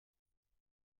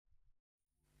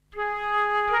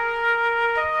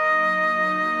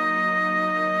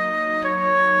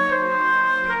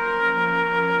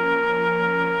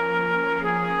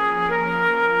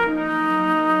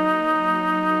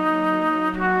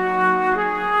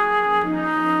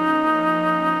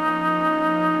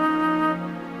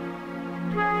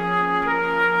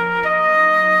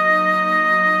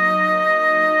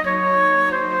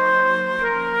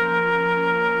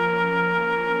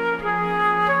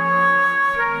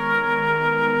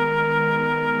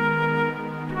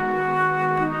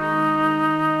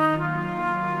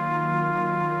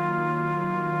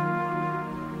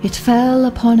It fell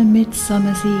upon a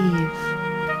midsummer's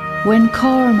eve, when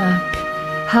Cormac,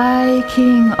 High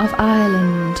King of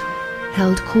Ireland,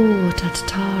 held court at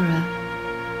Tara,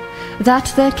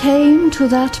 that there came to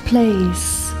that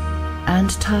place and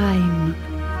time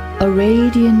a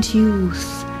radiant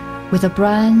youth with a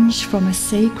branch from a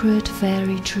sacred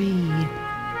fairy tree,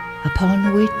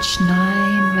 upon which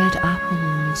 9 red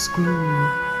apples grew.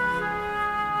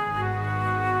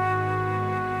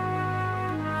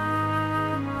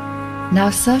 Now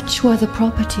such were the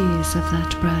properties of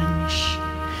that branch,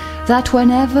 that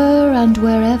whenever and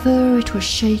wherever it was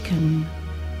shaken,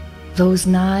 those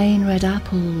 9 red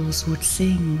apples would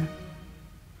sing.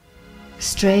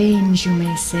 Strange, you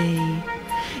may say,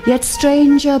 yet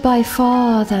stranger by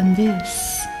far than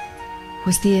this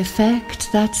was the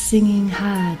effect that singing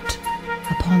had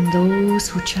upon those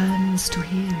who chanced to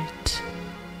hear it.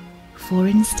 For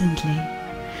instantly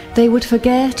they would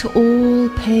forget all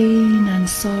pain and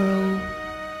sorrow,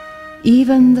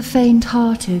 even the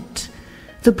faint-hearted,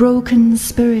 the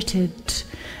broken-spirited,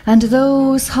 and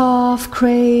those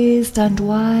half-crazed and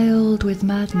wild with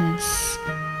madness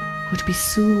would be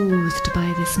soothed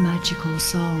by this magical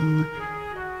song,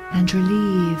 and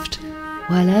relieved,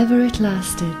 while ever it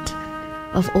lasted,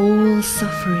 of all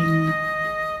suffering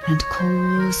and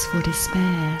cause for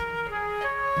despair.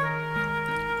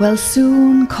 Well,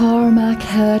 soon Cormac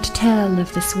heard tell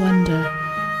of this wonder,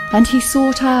 and he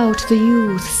sought out the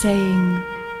youth, saying,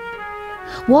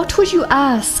 "What would you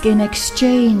ask in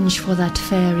exchange for that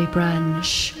fairy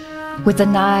branch, with the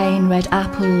 9 red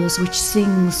apples which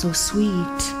sing so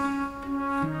sweet?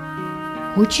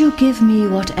 Would you give me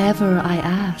whatever I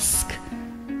ask,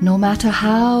 no matter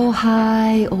how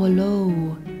high or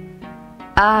low?"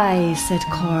 "Aye," said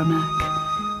Cormac,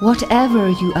 "whatever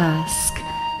you ask."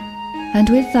 And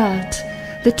with that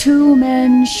the 2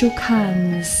 men shook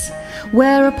hands,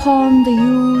 whereupon the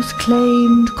youth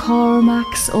claimed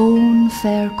Cormac's own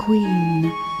fair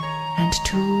queen and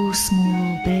 2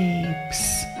 small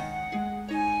babes.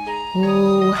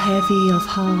 Oh, heavy of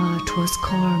heart was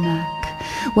Cormac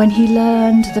when he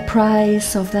learned the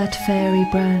price of that fairy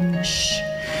branch,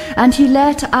 and he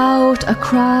let out a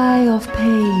cry of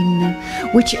pain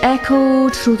which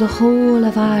echoed through the whole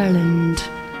of Ireland,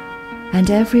 and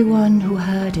everyone who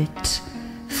heard it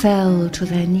fell to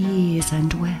their knees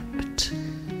and wept.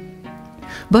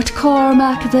 But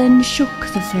Cormac then shook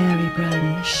the fairy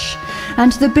branch,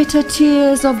 and the bitter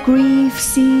tears of grief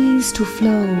ceased to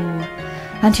flow,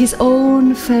 and his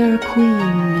own fair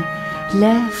queen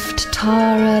left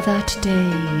Tara that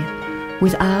day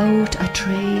without a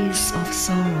trace of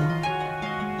sorrow.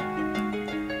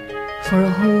 For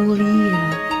a whole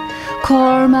year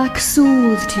Cormac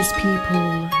soothed his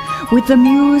people with the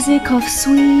music of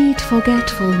sweet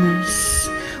forgetfulness,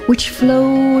 which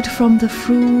flowed from the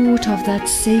fruit of that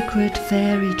sacred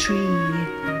fairy tree.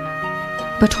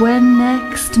 But when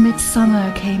next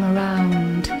Midsummer came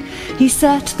around, he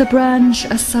set the branch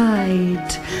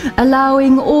aside,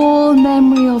 allowing all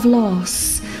memory of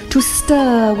loss to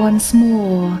stir once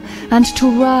more and to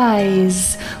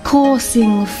rise,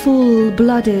 coursing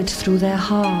full-blooded through their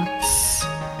hearts.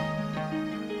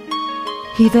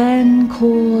 He then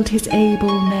called his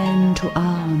able men to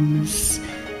arms,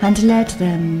 and led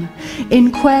them,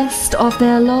 in quest of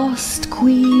their lost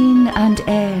queen and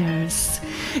heirs,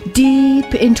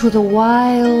 deep into the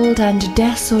wild and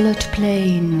desolate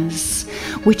plains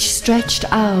which stretched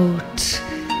out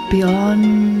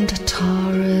beyond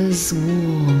Tara's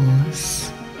walls.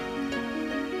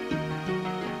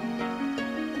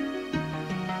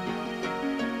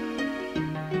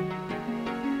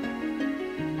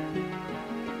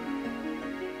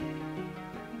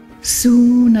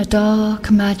 Soon a dark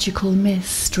magical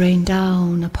mist rained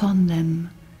down upon them,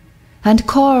 and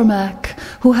Cormac,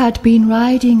 who had been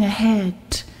riding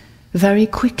ahead, very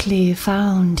quickly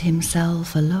found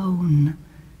himself alone.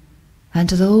 And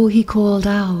though he called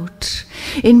out,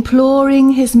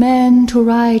 imploring his men to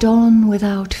ride on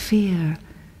without fear,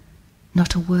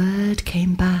 not a word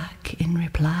came back in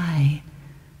reply.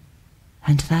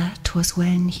 And that was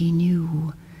when he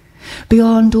knew,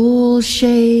 beyond all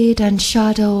shade and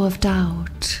shadow of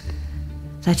doubt,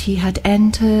 that he had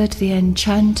entered the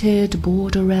enchanted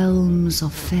border realms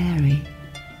of Faery.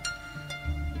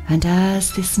 And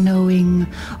as this knowing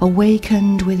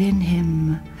awakened within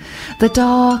him, the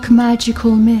dark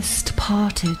magical mist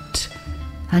parted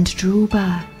and drew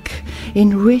back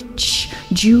in rich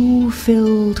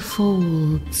dew-filled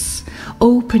folds,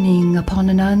 opening upon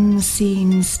an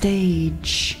unseen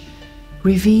stage,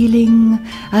 revealing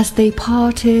as they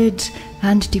parted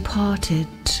and departed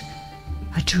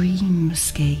a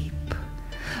dreamscape,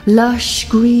 lush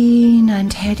green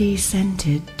and heady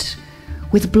scented,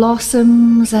 with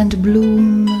blossoms and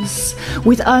blooms,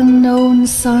 with unknown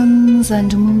suns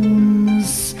and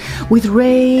moons, with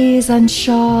rays and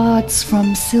shards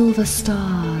from silver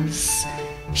stars,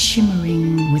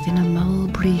 shimmering within a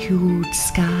mulberry-hued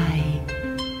sky.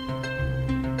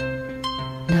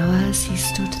 Now as he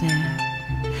stood there,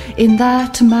 in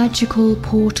that magical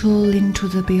portal into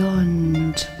the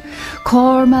beyond,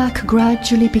 Cormac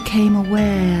gradually became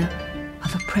aware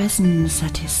of a presence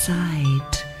at his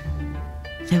side.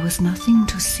 There was nothing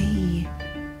to see,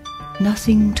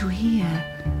 nothing to hear,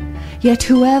 yet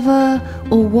whoever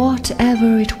or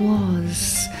whatever it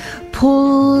was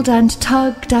pulled and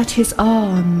tugged at his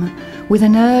arm with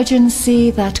an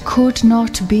urgency that could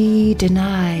not be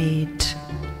denied.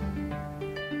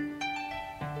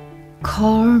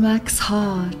 Cormac's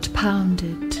heart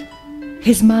pounded,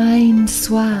 his mind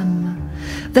swam,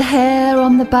 the hair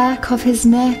on the back of his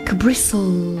neck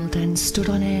bristled and stood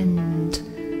on end.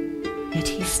 Yet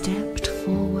he stepped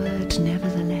forward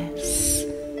nevertheless,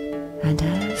 and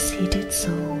as he did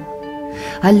so,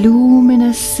 a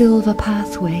luminous silver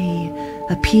pathway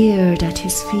appeared at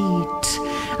his feet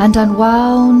and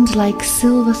unwound like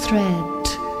silver thread,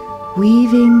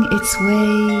 weaving its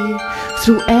way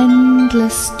through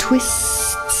endless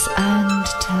twists and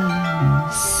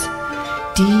turns,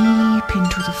 deep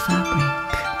into the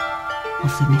fabric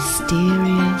of the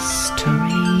mysterious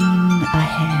terrain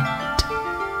ahead.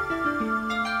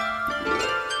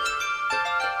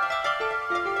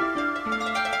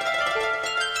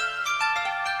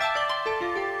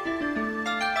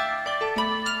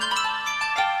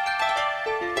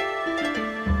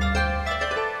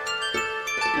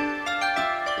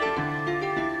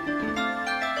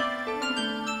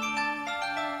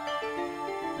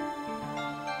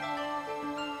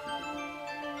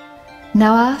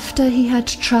 Now after he had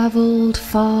travelled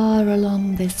far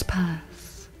along this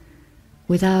path,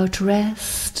 without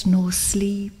rest nor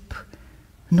sleep,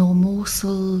 nor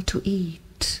morsel to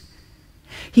eat,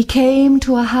 he came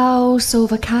to a house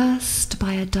overcast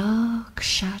by a dark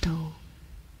shadow.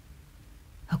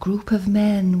 A group of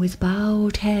men with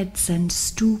bowed heads and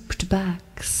stooped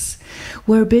backs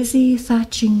were busy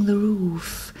thatching the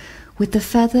roof with the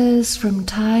feathers from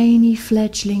tiny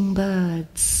fledgling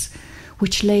birds,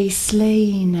 which lay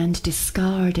slain and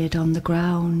discarded on the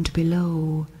ground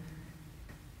below.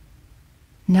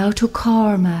 Now to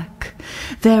Cormac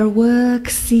their work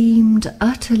seemed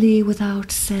utterly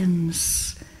without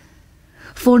sense,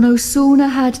 for no sooner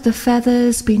had the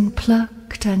feathers been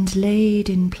plucked and laid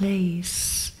in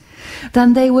place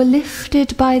than they were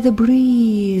lifted by the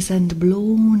breeze and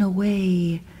blown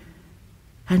away,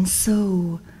 and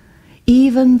so,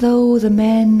 even though the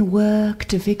men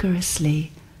worked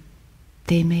vigorously,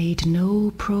 they made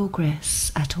no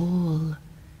progress at all.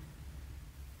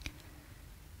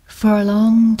 For a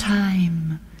long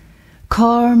time,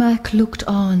 Cormac looked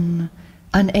on,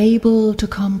 unable to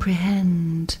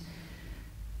comprehend,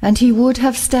 and he would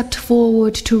have stepped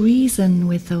forward to reason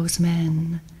with those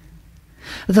men,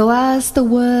 though as the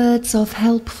words of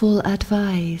helpful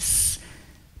advice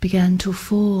began to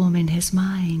form in his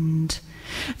mind,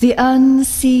 the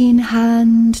unseen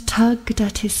hand tugged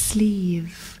at his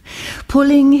sleeve,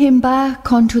 pulling him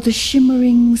back onto the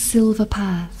shimmering silver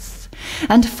path,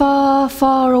 and far,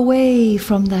 far away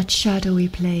from that shadowy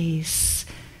place,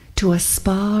 to a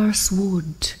sparse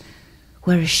wood,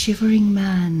 where a shivering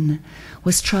man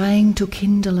was trying to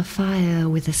kindle a fire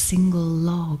with a single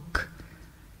log.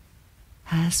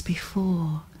 As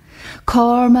before,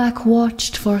 Cormac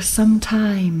watched for some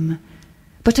time,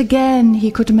 but again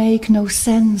he could make no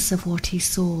sense of what he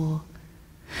saw.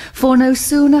 For no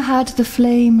sooner had the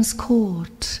flames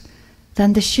caught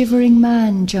than the shivering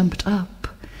man jumped up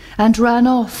and ran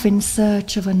off in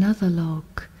search of another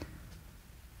log,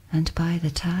 and by the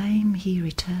time he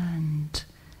returned,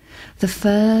 the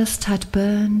first had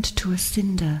burned to a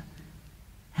cinder,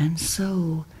 and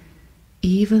so,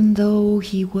 even though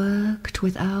he worked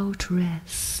without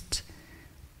rest,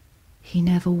 he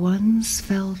never once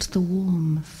felt the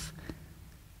warmth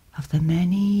of the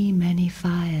many, many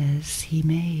fires he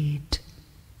made.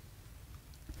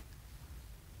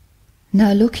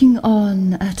 Now looking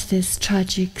on at this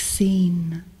tragic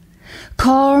scene,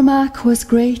 Cormac was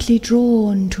greatly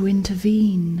drawn to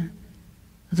intervene,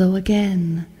 though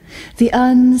again the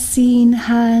unseen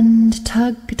hand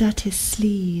tugged at his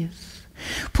sleeve,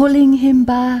 pulling him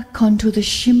back onto the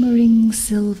shimmering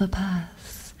silver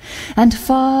path, and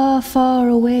far, far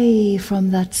away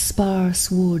from that sparse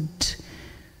wood,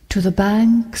 to the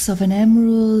banks of an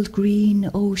emerald green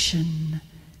ocean,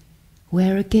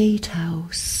 where a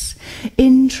gatehouse,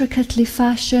 intricately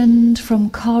fashioned from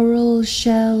coral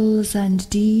shells and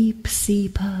deep-sea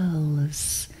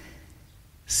pearls,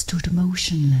 stood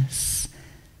motionless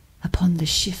upon the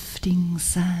shifting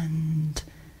sand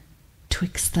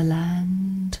twixt the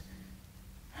land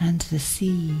and the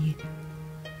sea.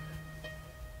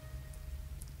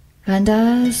 And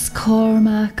as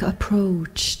Cormac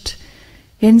approached,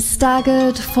 in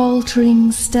staggered,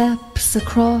 faltering steps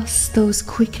across those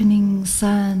quickening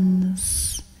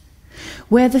sands,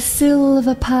 where the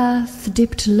silver path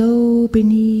dipped low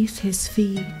beneath his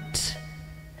feet,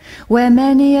 where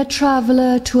many a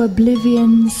traveller to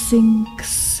oblivion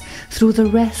sinks through the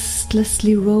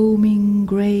restlessly roaming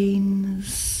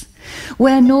grains,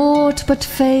 where naught but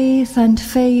faith and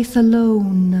faith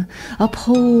alone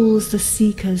upholds the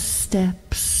seeker's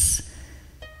steps,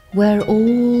 where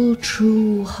all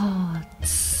true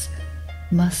hearts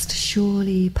must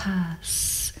surely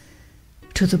pass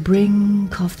to the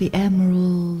brink of the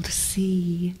emerald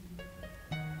sea.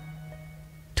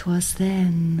 'Twas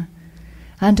then,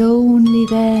 and only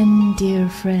then, dear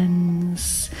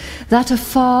friends, that a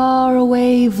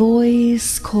far-away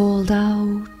voice called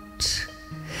out,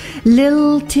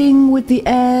 lilting with the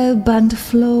ebb and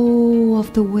flow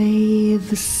of the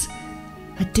waves,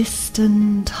 a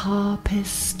distant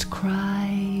harpist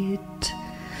cried,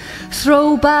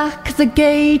 "Throw back the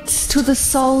gates to the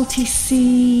salty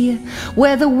sea,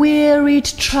 where the wearied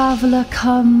traveller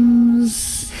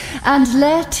comes, and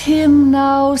let him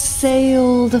now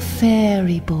sail the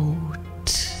ferry boat,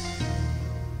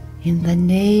 in the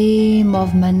name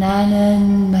of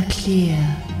Manannan Mac Lir."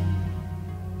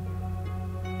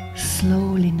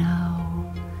 Slowly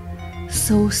now,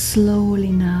 so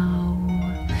slowly now,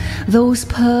 those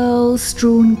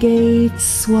pearl-strewn gates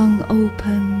swung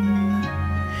open,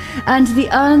 and the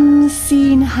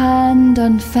unseen hand,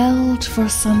 unfelt for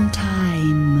some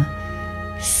time,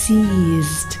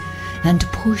 seized and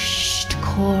pushed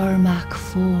Cormac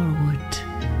forward.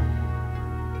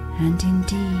 And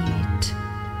indeed,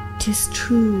 'tis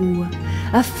true,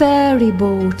 a ferry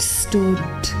boat stood,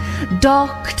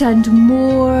 docked and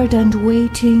moored and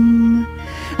waiting,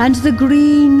 and the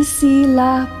green sea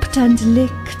lapped and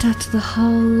licked at the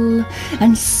hull,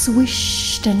 and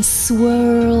swished and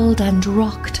swirled and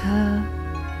rocked her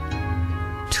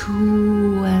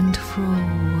to and fro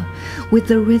with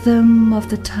the rhythm of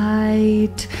the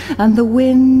tide, and the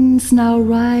winds now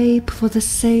ripe for the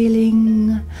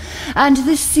sailing, and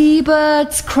the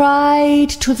seabirds cried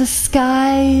to the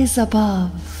skies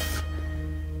above,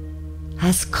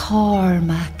 as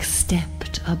Cormac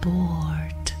stepped aboard.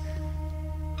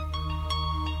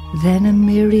 Then a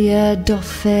myriad of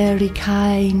fairy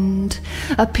kind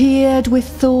appeared with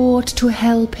thought to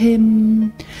help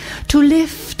him, to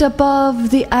lift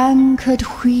above the anchored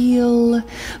wheel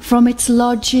from its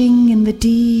lodging in the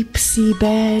deep sea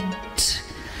bed,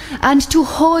 and to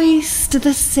hoist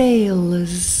the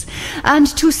sails, and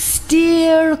to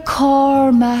steer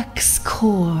Cormac's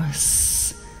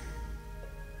course,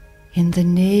 in the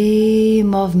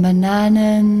name of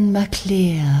Manannan Mac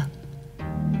Lir.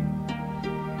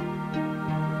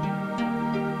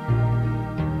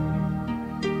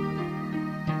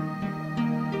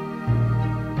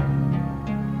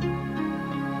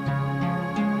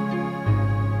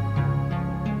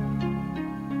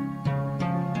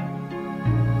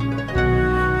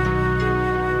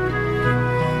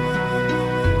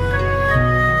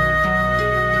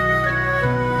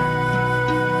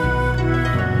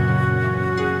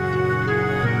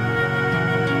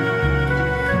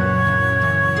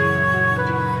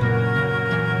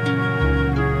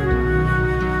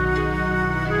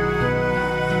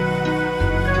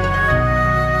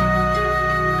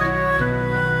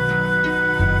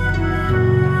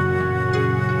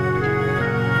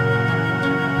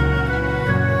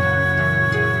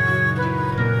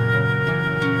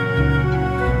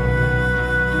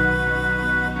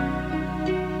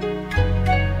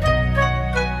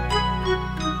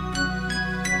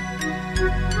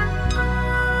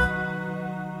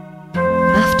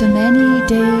 After many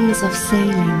days of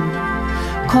sailing,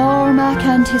 Cormac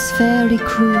and his fairy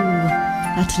crew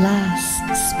at last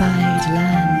spied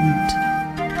land.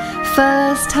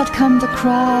 First had come the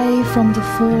cry from the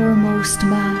foremost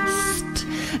mast,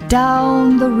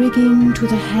 down the rigging to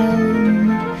the helm,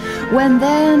 when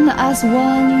then as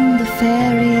one the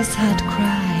fairies had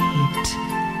cried,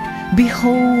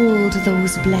 "Behold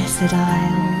those blessed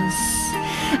isles,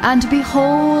 and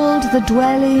behold the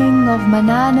dwelling of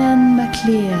Manannan Mac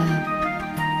Lir,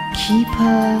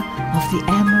 keeper of the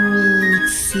emerald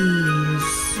seas."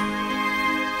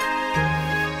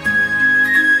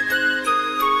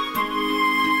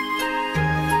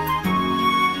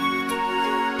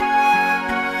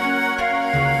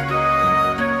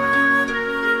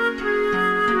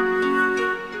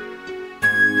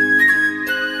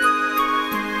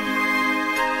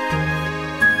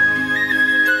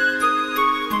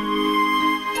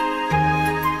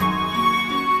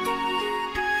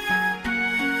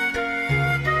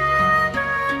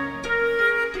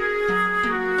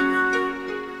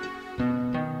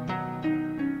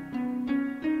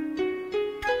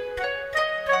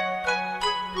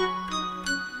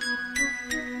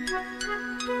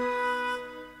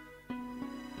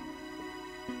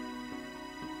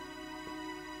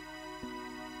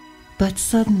 But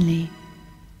suddenly,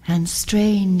 and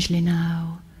strangely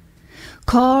now,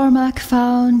 Cormac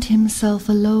found himself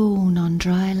alone on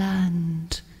dry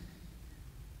land.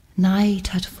 Night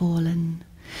had fallen,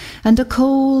 and a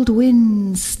cold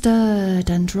wind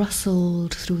stirred and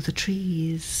rustled through the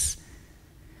trees.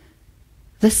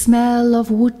 The smell of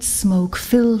wood smoke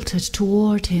filtered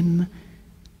toward him,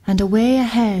 and away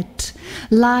ahead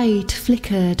light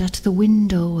flickered at the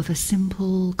window of a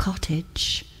simple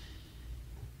cottage.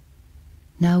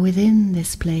 Now within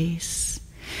this place,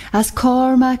 as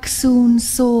Cormac soon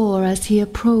saw as he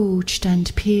approached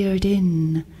and peered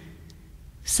in,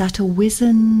 sat a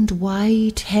wizened,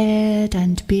 white-haired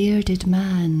and bearded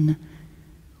man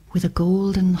with a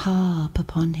golden harp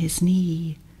upon his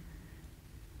knee.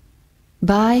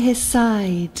 By his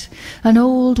side an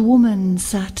old woman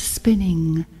sat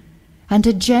spinning, and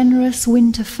a generous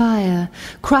winter fire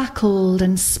crackled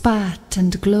and spat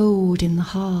and glowed in the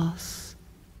hearth.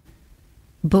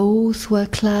 Both were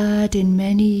clad in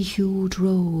many-hued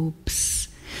robes,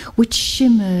 which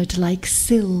shimmered like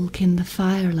silk in the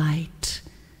firelight.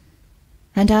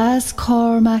 And as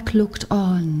Cormac looked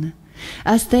on,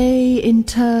 as they in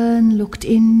turn looked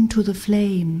into the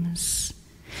flames,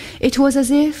 it was as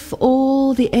if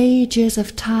all the ages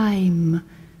of time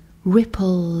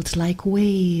rippled like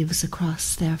waves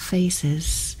across their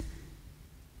faces,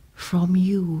 from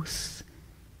youth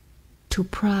to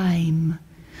prime,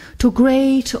 to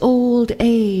great old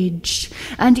age,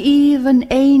 and even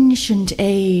ancient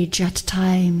age at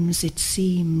times it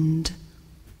seemed.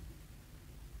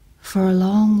 For a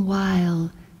long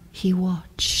while he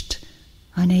watched,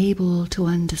 unable to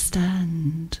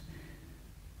understand,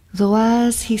 though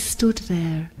as he stood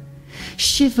there,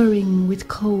 shivering with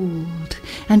cold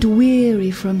and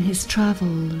weary from his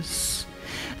travels,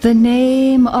 the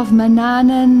name of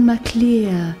Manannan Mac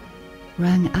Lir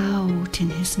rang out in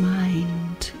his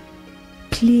mind,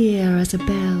 clear as a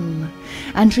bell,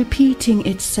 and repeating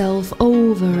itself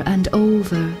over and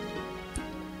over.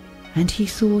 And he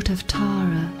thought of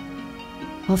Tara,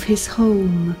 of his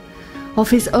home, of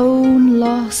his own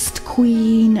lost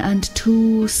queen and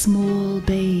two small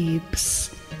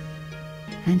babes.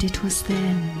 And it was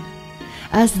then,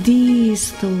 as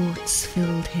these thoughts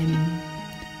filled him,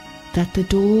 that the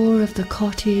door of the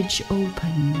cottage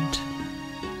opened,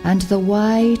 and the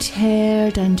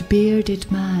white-haired and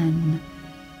bearded man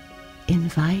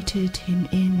invited him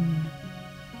in.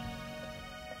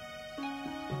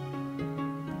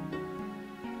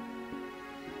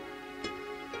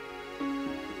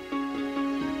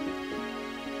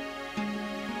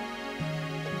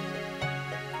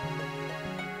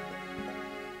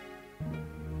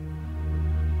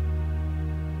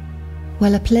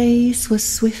 Well, a place was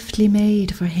swiftly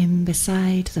made for him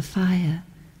beside the fire,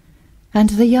 and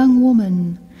the young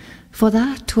woman, for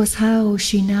that was how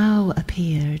she now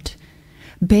appeared,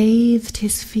 bathed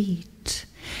his feet,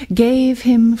 gave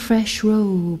him fresh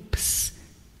robes,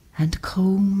 and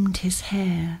combed his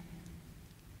hair.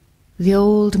 The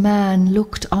old man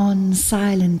looked on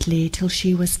silently till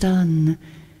she was done,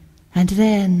 and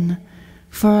then,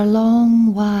 for a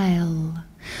long while,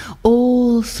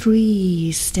 all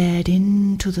three stared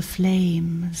into the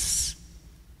flames.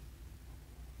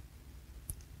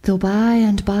 Though by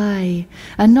and by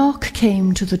a knock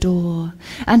came to the door,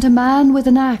 and a man with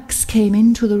an axe came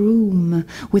into the room,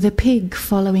 with a pig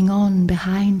following on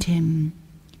behind him.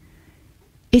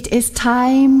 "It is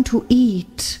time to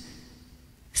eat,"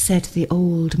 said the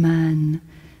old man,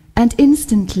 and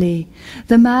instantly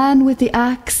the man with the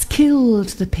axe killed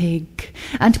the pig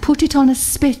and put it on a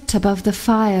spit above the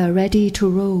fire ready to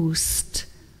roast.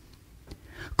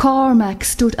 Cormac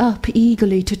stood up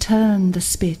eagerly to turn the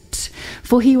spit,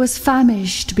 for he was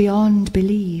famished beyond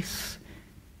belief,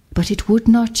 but it would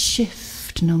not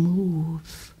shift nor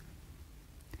move.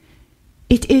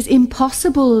 "It is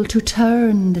impossible to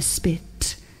turn the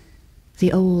spit,"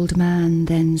 the old man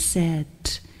then said,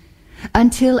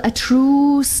 "until a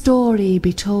true story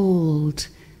be told.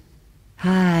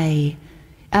 Aye,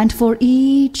 and for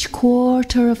each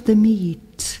quarter of the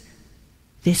meat,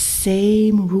 this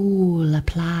same rule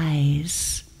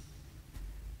applies."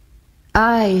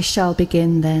 "I shall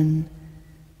begin then,"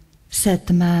 said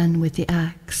the man with the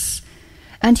axe,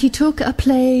 and he took a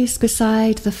place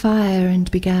beside the fire and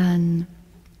began.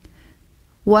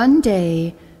 "One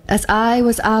day, as I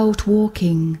was out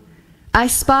walking, I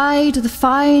spied the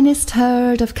finest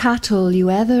herd of cattle you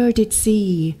ever did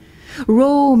see,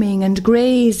 roaming and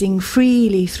grazing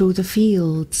freely through the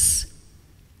fields.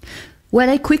 Well,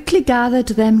 I quickly gathered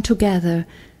them together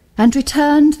and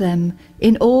returned them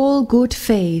in all good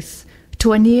faith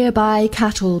to a nearby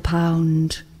cattle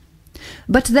pound.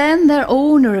 But then their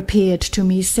owner appeared to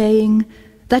me, saying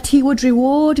that he would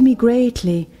reward me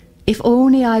greatly if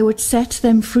only I would set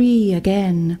them free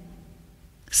again.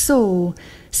 So,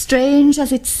 strange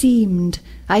as it seemed,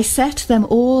 I set them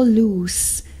all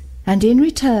loose, and in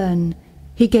return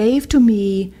he gave to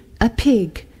me a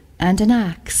pig and an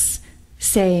axe,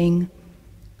 saying,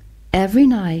 "Every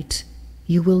night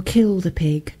you will kill the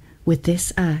pig with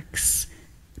this axe,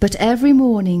 but every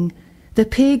morning the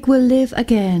pig will live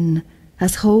again,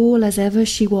 as whole as ever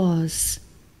she was.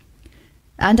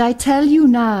 And I tell you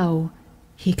now,"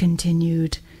 he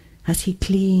continued, as he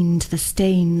cleaned the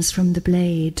stains from the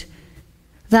blade,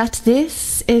 "that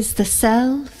this is the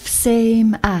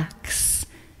self-same axe,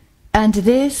 and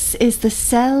this is the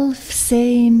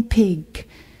self-same pig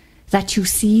that you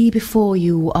see before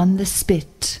you on the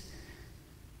spit."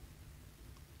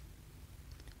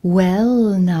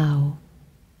 "Well now,"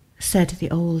 said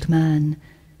the old man,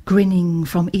 grinning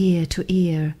from ear to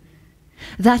ear,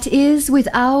 "that is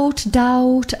without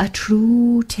doubt a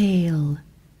true tale."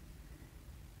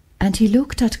 And he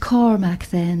looked at Cormac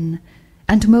then,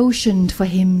 and motioned for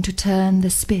him to turn the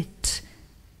spit,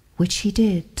 which he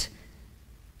did,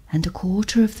 and a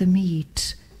quarter of the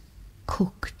meat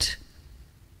cooked.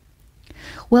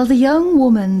 Well, the young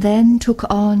woman then took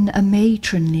on a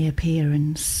matronly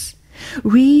appearance,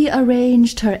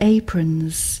 rearranged her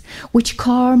aprons, which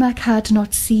Cormac had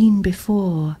not seen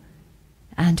before,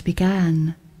 and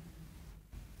began.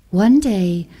 "One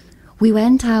day we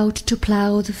went out to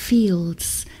plough the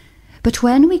fields, but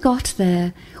when we got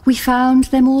there we found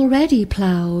them already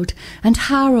ploughed and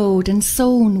harrowed and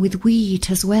sown with wheat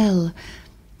as well.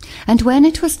 And when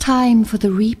it was time for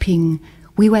the reaping,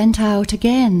 we went out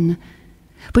again,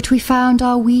 but we found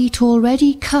our wheat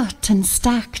already cut and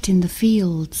stacked in the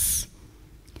fields.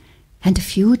 And a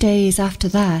few days after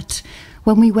that,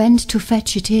 when we went to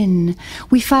fetch it in,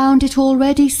 we found it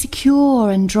already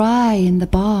secure and dry in the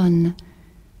barn.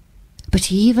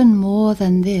 But even more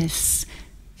than this,"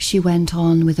 she went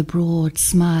on with a broad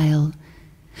smile,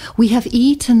 "we have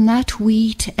eaten that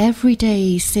wheat every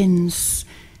day since,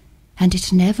 and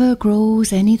it never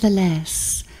grows any the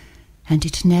less, and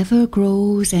it never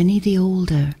grows any the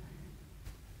older."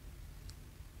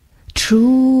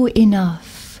 "True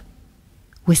enough,"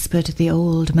 whispered the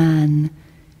old man,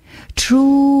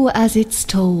 "true as it's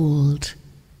told."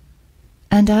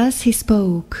 And as he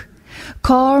spoke,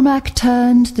 Cormac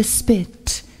turned the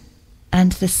spit,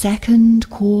 and the second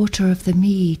quarter of the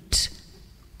meat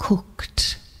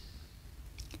cooked.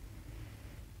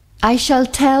 "I shall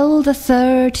tell the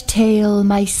third tale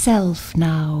myself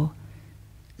now,"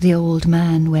 the old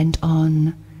man went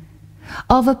on,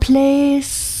 "of a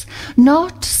place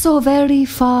not so very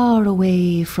far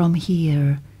away from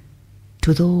here,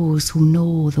 to those who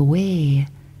know the way.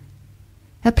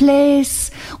 A place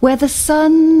where the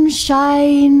sun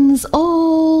shines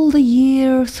all the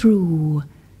year through,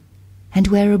 and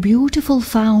where a beautiful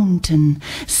fountain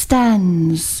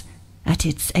stands at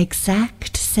its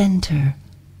exact centre.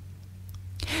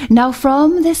 Now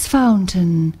from this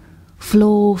fountain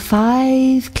flow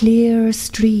 5 clear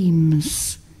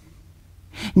streams.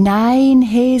 9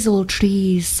 hazel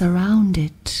trees surround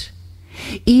it,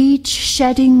 each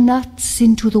shedding nuts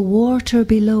into the water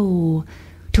below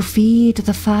to feed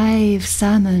the 5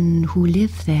 salmon who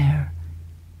live there.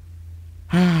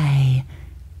 Aye,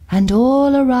 and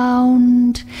all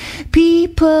around,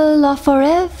 people are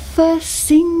forever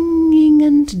singing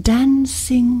and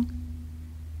dancing,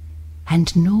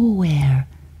 and nowhere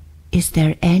is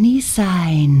there any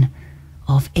sign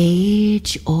of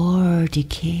age or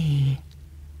decay."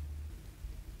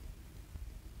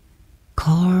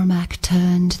 Cormac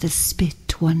turned the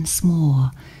spit once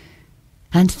more,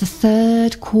 and the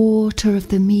third quarter of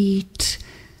the meat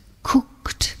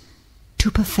cooked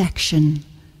to perfection.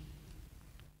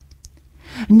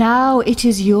 "Now it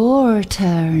is your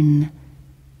turn,"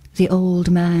 the old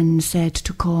man said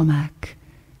to Cormac.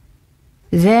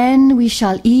 "Then we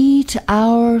shall eat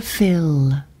our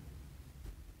fill."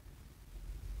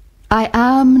 "I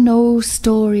am no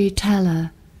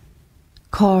storyteller,"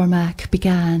 Cormac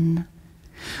began,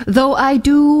 "though I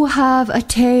do have a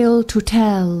tale to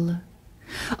tell,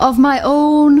 of my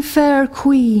own fair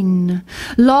queen,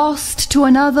 lost to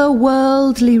another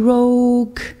worldly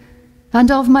rogue, and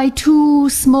of my 2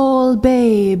 small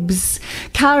babes,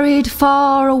 carried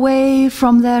far away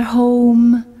from their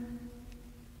home.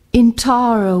 In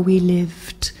Tara we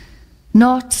lived,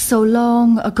 not so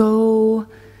long ago,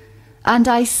 and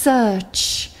I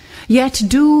search, yet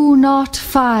do not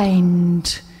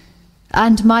find,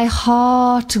 and my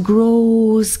heart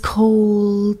grows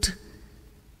cold."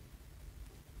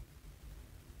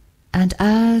 And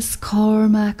as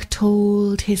Cormac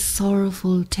told his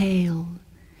sorrowful tale,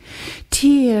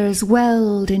 tears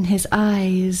welled in his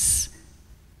eyes,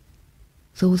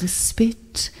 though the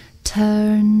spit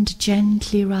turned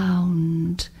gently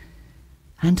round,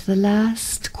 and the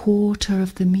last quarter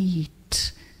of the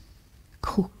meat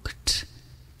cooked.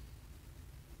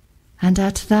 And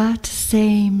at that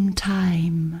same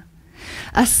time,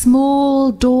 a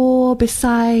small door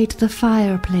beside the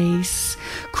fireplace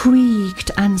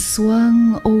creaked and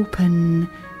swung open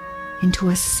into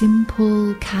a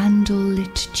simple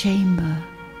candle-lit chamber,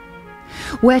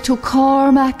 where to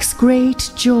Cormac's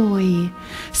great joy,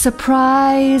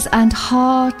 surprise and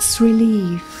heart's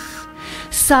relief,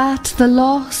 sat the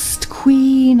lost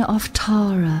Queen of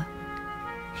Tara,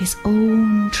 his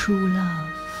own true love,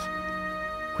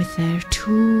 with their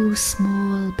 2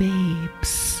 small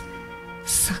babes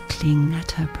suckling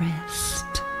at her breast.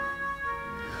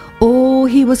 Oh,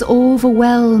 he was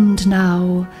overwhelmed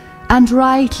now, and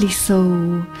rightly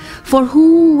so, for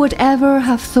who would ever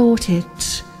have thought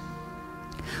it?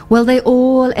 Well, they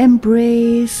all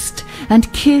embraced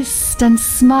and kissed and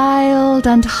smiled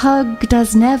and hugged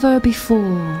as never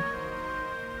before.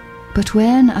 But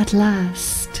when at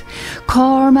last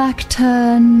Cormac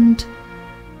turned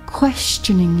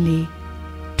questioningly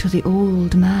to the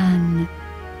old man,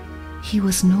 he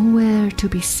was nowhere to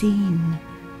be seen,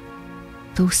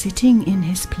 though sitting in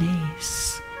his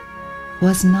place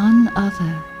was none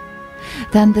other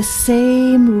than the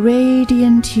same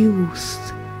radiant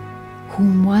youth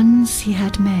whom once he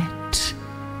had met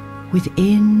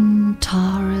within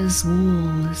Tara's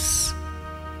walls.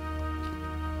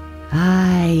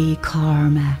 "Aye,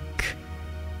 Cormac,"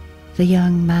 the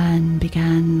young man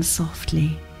began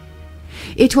softly,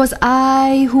 "it was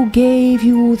I who gave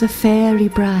you the fairy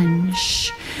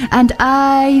branch, and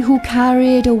I who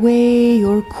carried away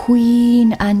your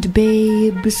queen and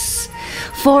babes,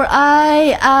 for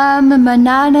I am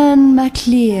Manannan Mac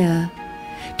Lir,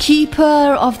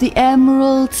 keeper of the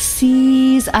emerald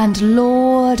seas and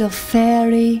lord of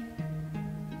Faery.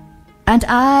 And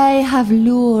I have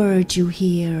lured you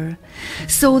here,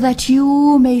 so that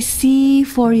you may see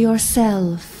for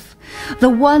yourself the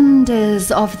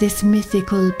wonders of this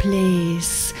mythical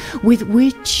place with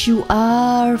which you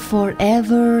are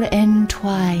forever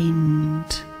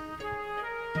entwined."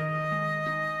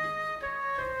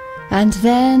 And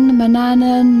then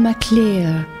Manannan Mac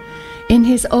Lir, in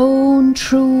his own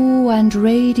true and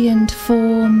radiant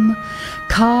form,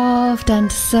 carved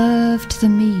and served the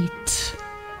meat.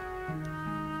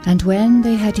 And when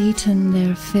they had eaten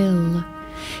their fill,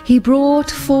 he brought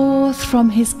forth from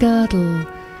his girdle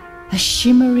a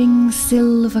shimmering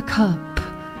silver cup,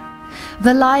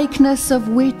 the likeness of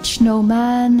which no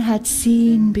man had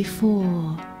seen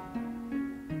before.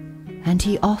 And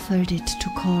he offered it to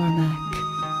Cormac,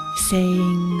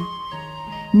 saying,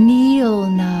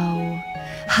 "Kneel now,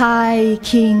 High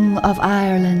King of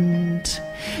Ireland,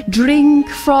 drink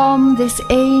from this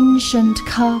ancient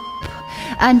cup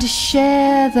and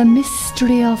share the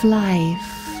mystery of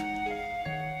life."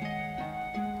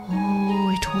 Oh,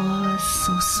 it was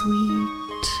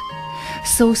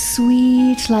so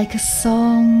sweet like a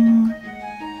song,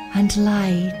 and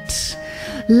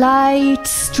light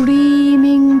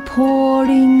streaming,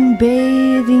 pouring,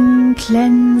 bathing,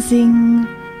 cleansing.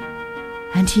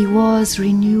 And he was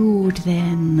renewed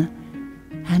then,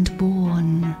 and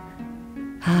born,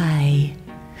 aye,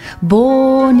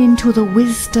 born into the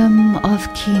wisdom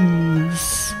of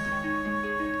kings.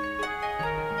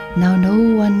 Now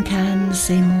no one can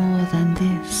say more than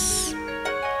this,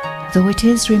 though it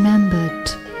is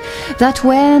remembered that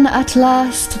when at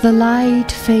last the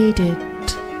light faded,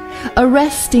 a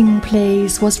resting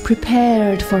place was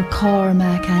prepared for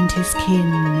Cormac and his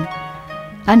kin,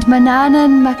 and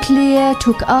Manannan Mac Lir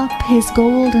took up his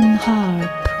golden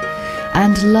harp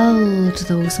and lulled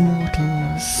those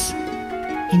mortals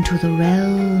into the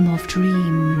realm of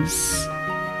dreams.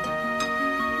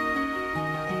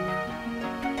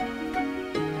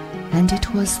 And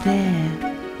it was there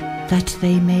that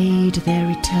they made their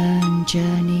return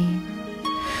journey,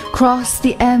 crossed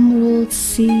the emerald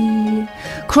sea,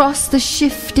 crossed the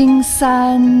shifting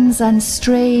sands and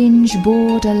strange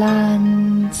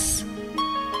borderlands.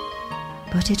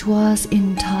 But it was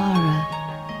in Tara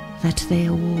that they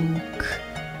awoke,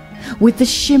 with the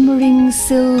shimmering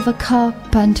silver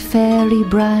cup and fairy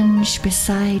branch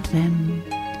beside them.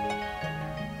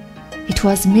 It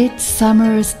was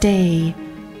Midsummer's day,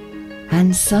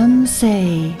 and some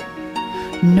say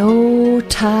no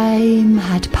time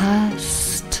had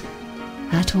passed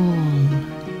at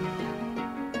all.